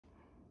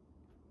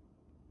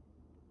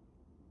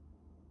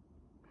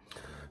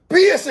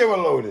PSA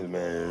Reloaded,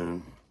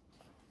 man.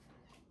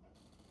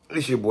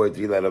 It's your boy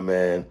 3-Letter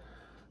Man.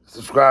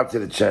 Subscribe to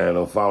the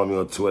channel. Follow me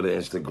on Twitter,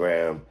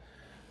 Instagram.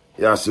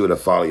 Y'all see where to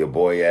follow your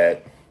boy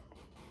at.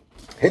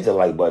 Hit the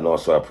like button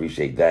also. I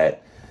appreciate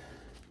that.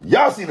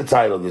 Y'all see the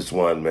title of this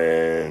one,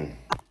 man.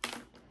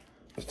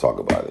 Let's talk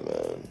about it,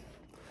 man.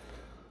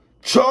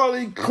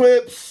 Charlie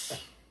Clips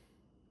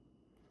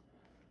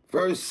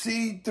versus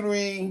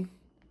C3.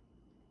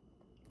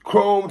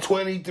 Chrome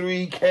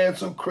 23.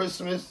 Cancel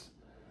Christmas.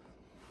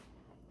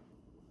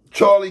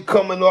 Charlie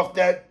coming off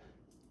that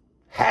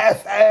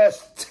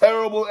half-ass,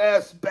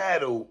 terrible-ass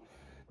battle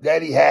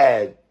that he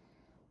had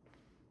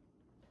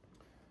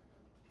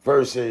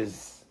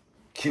versus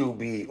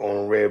QB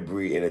on Red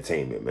Breed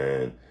Entertainment,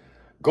 man.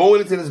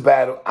 Going into this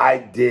battle, I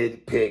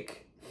did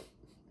pick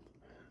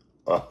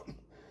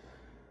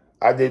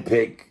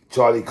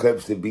Charlie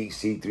Clips to beat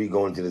C3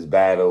 going into this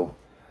battle.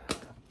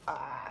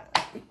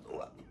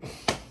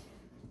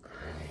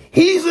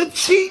 He's a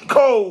cheat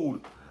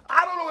code.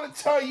 I don't know what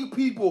to tell you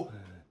people.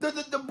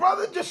 The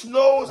brother just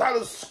knows how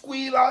to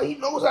squeal out. He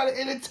knows how to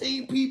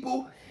entertain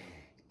people.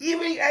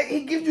 Even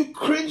he gives you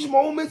cringe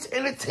moments,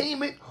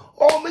 entertainment,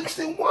 all mixed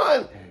in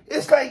one.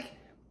 It's like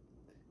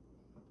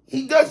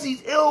he does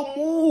these ill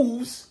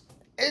moves,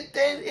 and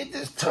then it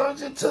just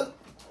turns into...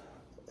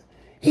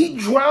 He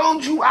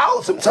drowns you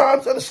out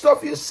sometimes of the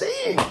stuff you're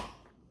saying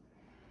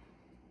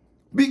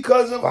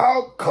because of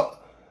how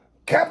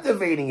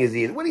captivating he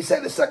is. When he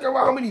said the second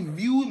round, how many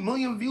views,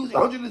 million views,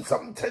 100 and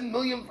something, 10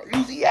 million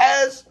views he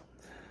has.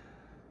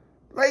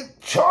 Like,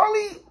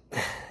 Charlie,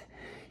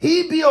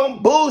 he be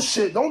on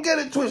bullshit. Don't get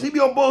it twisted. He be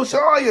on bullshit.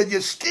 Oh,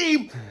 your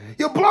scheme,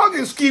 your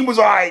blogging scheme was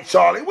all right,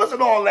 Charlie. It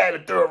wasn't all that in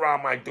the third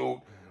round, my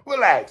dude.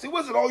 Relax. It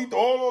wasn't all you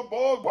all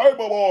the paper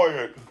boy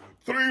and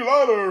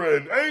 3-Letter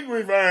and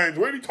angry fans.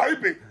 Where you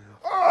typing?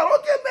 Oh,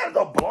 don't get mad at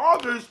the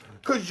bloggers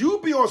because you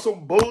be on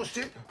some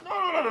bullshit.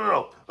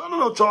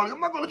 No, Charlie.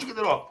 I'm not going to let you get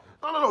that off.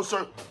 No,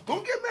 sir.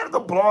 Don't get mad at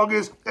the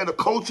bloggers and the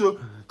culture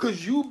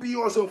because you be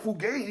on some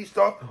fugazi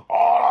stuff.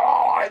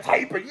 Oh, it's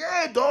hyper.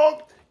 Yeah,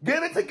 dog.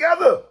 Get it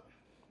together.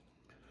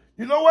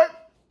 You know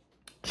what?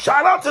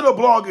 Shout out to the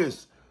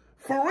bloggers.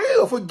 For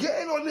real, for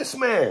getting on this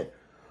man.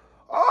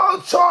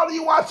 Oh, Charlie,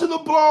 you watching the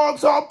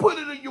blogs? I'll put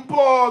it in your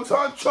blogs,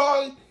 huh,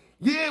 Charlie?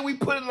 Yeah, we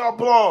put it in our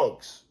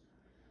blogs.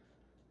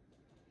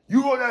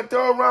 You on that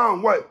third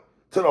round, what?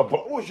 To the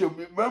what was your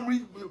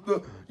memory?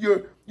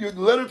 Your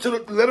letter to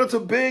the letter to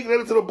Big,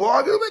 letter to the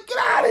blog. Get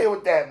out of here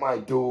with that, my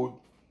dude.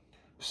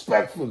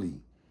 Respectfully.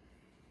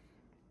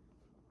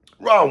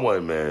 Round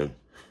one, man.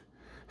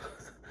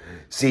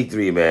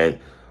 C3, man.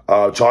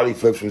 Charlie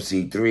flips from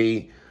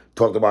C3.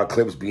 Talked about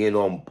Clips being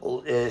on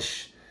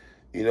bullish.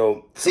 You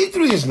know,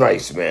 C3 is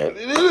nice, man.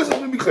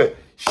 Let me be clear.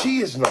 She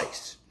is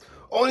nice.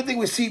 Only thing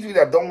with C3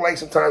 that I don't like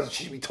sometimes is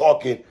she be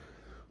talking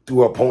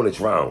through her opponent's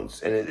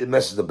rounds. And it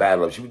messes the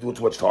battle up. She be doing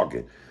too much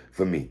talking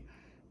for me.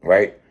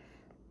 Right?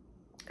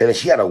 And then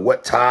she had a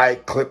wet tie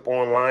clip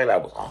online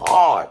that was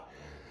hard.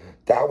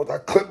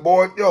 That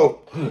clipboard,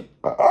 yo, I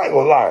ain't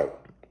gonna lie.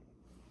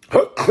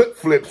 Her clip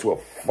flips were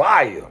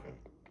fire.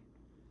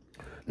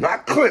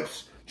 Not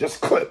clips,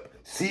 just clip.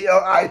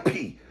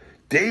 C-L-I-P.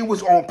 They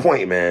was on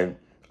point, man.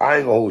 I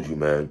ain't gonna hold you,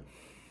 man.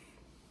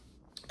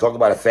 Talk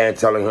about a fan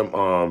telling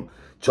him,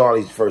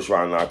 Charlie's first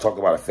round now, talked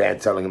about a fan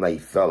telling him that he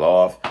fell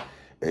off.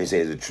 And he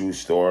said it's a true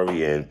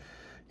story. And,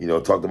 you know,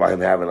 talked about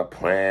him having a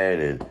plan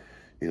and,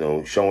 you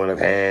know, showing of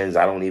hands.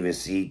 I don't even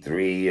see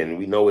 3. And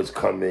we know it's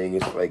coming.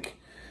 It's like,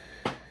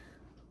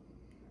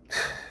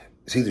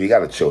 C3, you got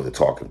to chill the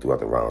talking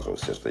throughout the rounds, though,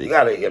 sister. You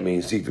got to, I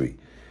mean, C3,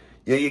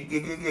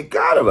 you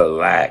got to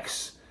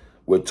relax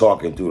with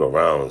talking through the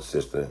rounds,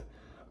 sister.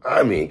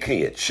 I mean, can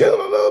you chill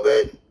a little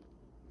bit?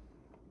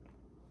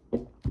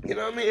 You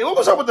know what I mean? What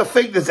was up with the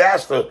fake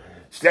disaster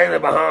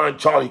standing behind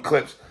Charlie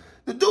Clips?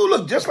 The dude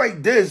looked just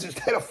like this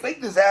instead of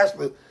fake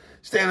disaster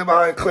standing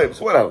behind Clips.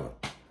 Whatever.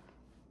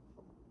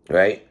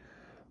 Right?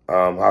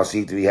 How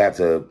C3 had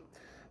to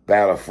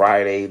battle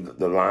Friday,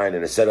 the line,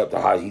 and the setup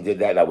to how he did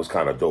that, that was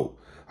kind of dope.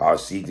 How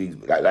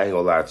C3, I ain't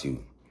gonna lie to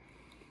you.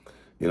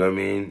 You know what I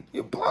mean?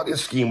 Your blogging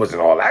scheme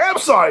wasn't all that. I'm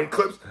sorry,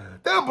 Clips.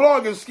 That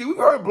blogging scheme, we've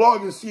heard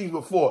blogging schemes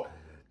before.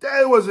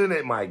 That wasn't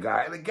it, my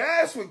guy. And the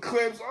gas with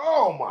Clips,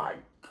 oh my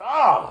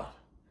God.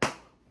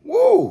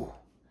 Woo.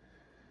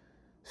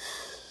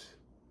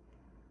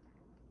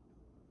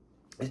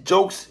 His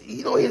jokes,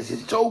 you know,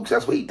 his jokes,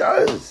 that's what he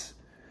does.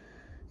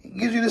 He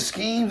gives you the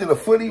schemes and the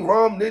footy,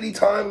 rum, nitty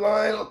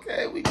timeline.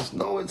 Okay, we just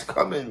know it's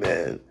coming,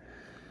 man.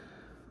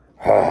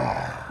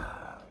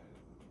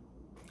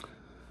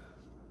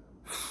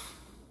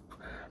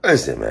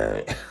 Listen,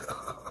 man.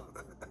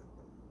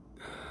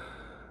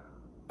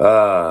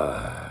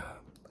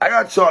 I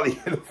got Charlie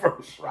in the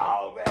first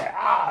round, man.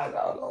 I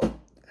don't know.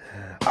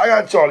 I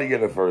got Charlie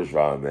in the first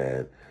round,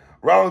 man.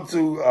 Round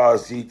 2,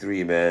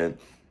 C3, man.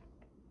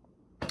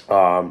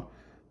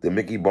 The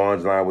Mickey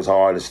Barnes line was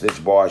hard. The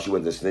snitch bar, she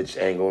went the snitch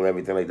angle and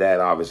everything like that.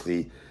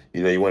 Obviously,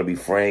 you know, you want to be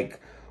frank.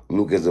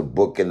 Luke is a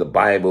book in the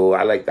Bible.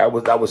 I like that.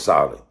 Was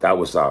solid. That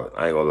was solid.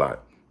 I ain't gonna lie.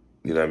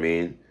 You know what I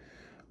mean?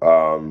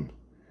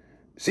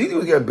 C3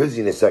 was getting busy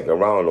in the second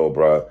round, though,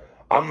 bro.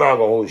 I'm not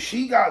gonna hold you.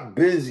 She got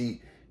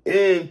busy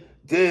in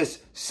this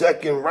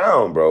second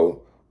round,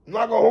 bro. I'm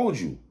not gonna hold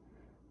you.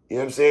 You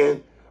know what I'm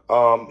saying?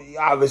 You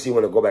obviously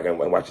want to go back and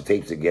watch the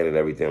tapes again and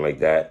everything like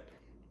that.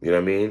 You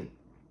know what I mean?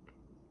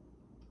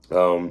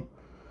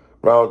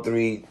 Round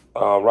 3,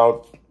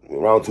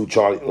 round 2,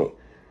 Charlie. What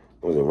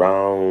was it?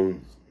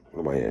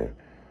 What am I here?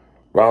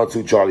 Round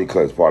 2, Charlie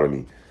Clips. Pardon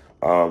me.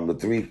 The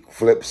 3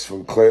 flips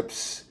from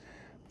Clips.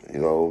 You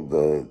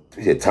know,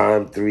 he had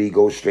time 3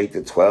 goes straight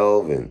to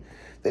 12, and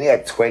then he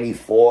had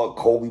 24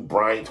 Kobe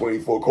Bryant,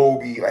 24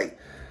 Kobe. Like,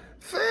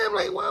 fam,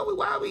 like why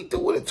are we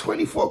doing a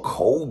 24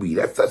 Kobe?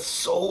 That's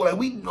so like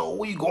we know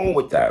where you going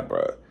with that,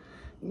 bro.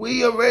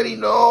 We already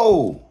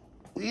know.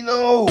 We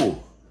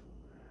know.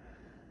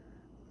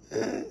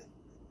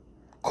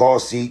 Call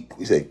you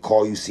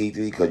C3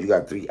 because you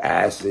got 3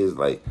 asses.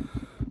 Like,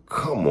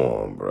 come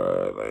on,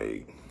 bro.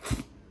 Like,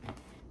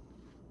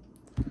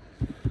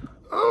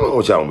 I don't know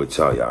what y'all want me to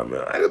tell y'all,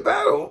 man. I had a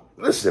battle.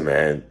 Listen,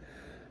 man.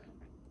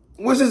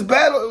 Was his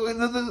battle,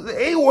 the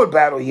A-Ward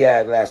battle he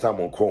had last time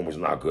on Chrome was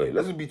not good.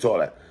 Let's just be told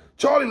that.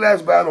 Charlie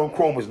last battle on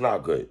Chrome was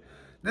not good.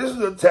 This is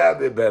a tad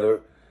bit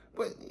better,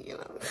 but, you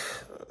know.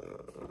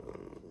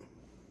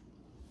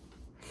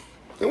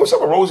 And what's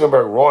up with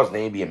Rosenberg Raw's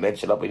name being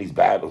mentioned up in these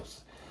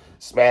battles?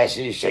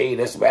 Smashing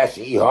Shade and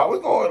Smashing E-Hart.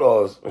 What's going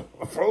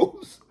on?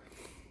 Froze?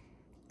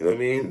 You know what I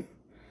mean?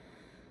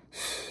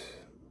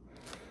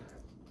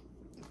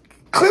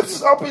 Clips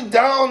is up and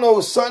down,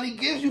 though, son. He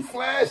gives you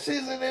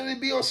flashes, and then it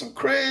be on some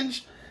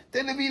cringe.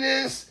 Then it be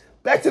this.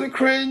 Back to the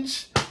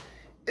cringe.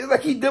 It's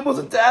like he dibbles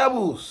and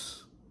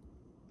dabbles.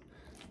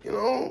 You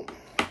know?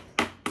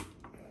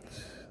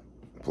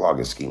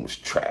 Vlogging scheme was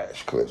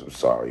trash, Clips. I'm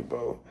sorry,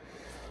 bro.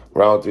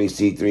 Round 3,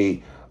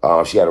 C3.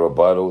 She had a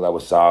rebuttal. That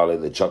was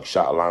solid. The Chuck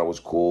shot line was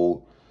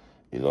cool.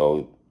 You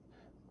know,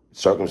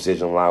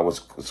 circumcision line was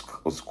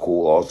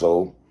cool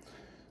also.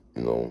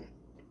 You know.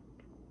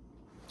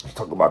 She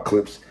talked about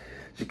Clips.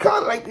 She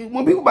kind of like,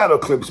 when people battle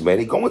Clips, man,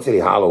 they go into the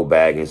hollow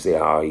bag and say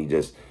how he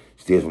just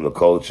steals from the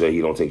culture.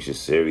 He don't take shit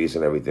serious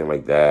and everything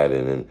like that.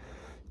 And then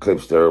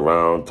Clips third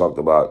round talked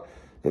about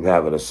him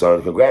having a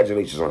son.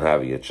 Congratulations on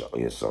having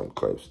your son,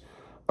 Clips.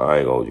 I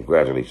ain't gonna hold you.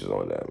 Congratulations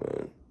on that,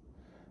 man.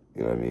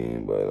 You know what I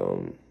mean? But, I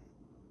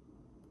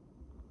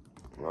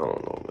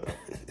don't know, man.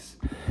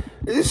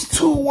 It's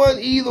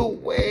 2-1 either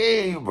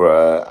way,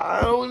 bruh.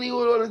 I don't even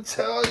want to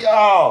tell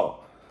y'all.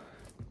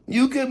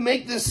 You can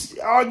make this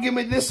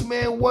argument this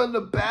man won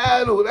the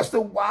battle. That's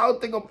the wild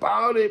thing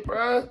about it,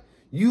 bruh.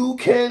 You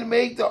can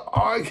make the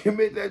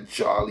argument that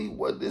Charlie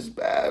won this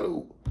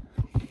battle.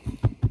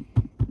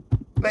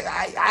 Like,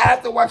 I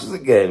have to watch this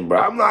again,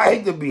 bruh. I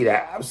hate to be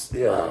that. Jesus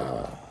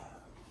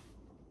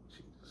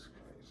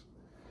Christ.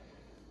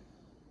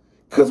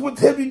 Because with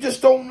him, you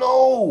just don't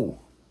know.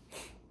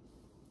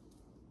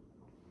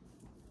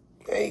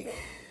 Okay.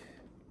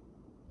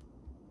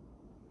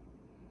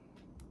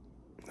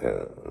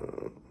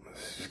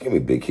 Just give me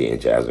Big K and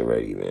Jazz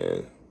already,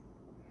 man.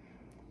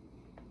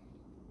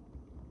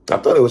 I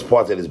thought it was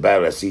parts of this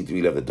battle that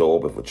C3 left the door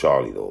open for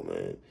Charlie, though,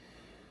 man.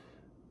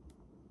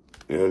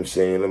 You know what I'm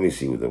saying? Let me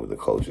see what the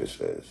culture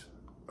says.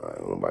 All right,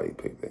 nobody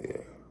picked that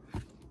yet.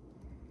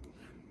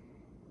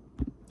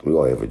 We're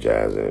going to hear for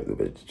Jazz and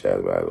the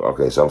Jazz battle.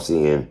 Okay, so I'm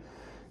seeing,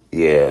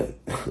 yeah,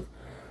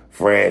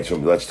 France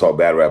from Let's Talk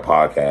Battle Rap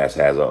Podcast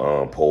has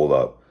a poll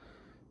up.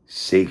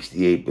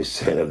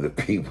 68% of the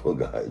people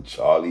got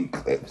Charlie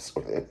Clips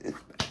to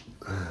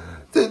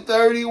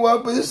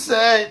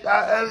 31%.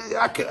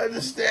 I can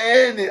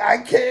understand it. I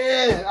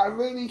can. I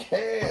really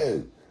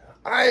can.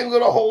 I ain't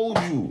gonna hold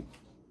you.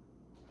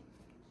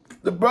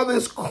 The brother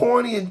is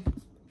corny and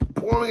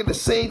boring at the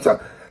same time.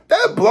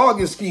 That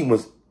blogging scheme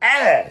was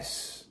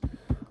ass.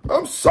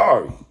 I'm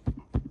sorry.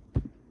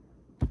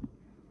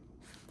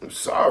 I'm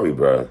sorry,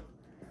 bro.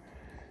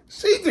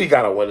 C3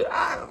 gotta win it.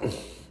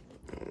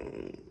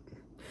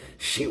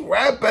 She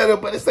rap better,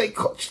 but it's like,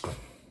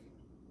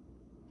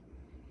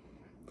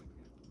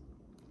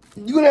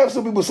 you're gonna have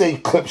some people say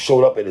Clips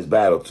showed up in this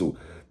battle too.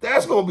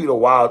 That's gonna be the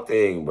wild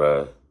thing,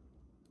 bruh.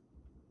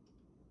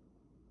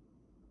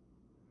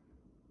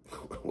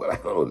 What I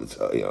don't know what to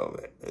tell y'all,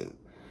 man.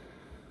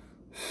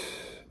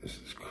 This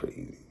is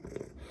crazy,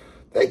 man.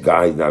 Thank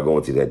God he's not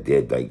going to that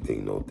dead dyke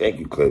thing, though. Thank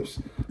you, Clips,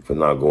 for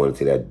not going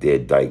to that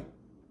dead dyke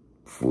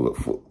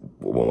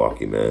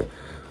malarkey, man.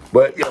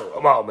 But, yo,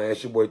 I'm out, man.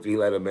 It's your boy 3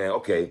 Letter, man.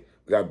 Okay,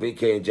 we got Big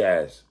K and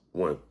Jazz.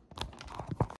 1.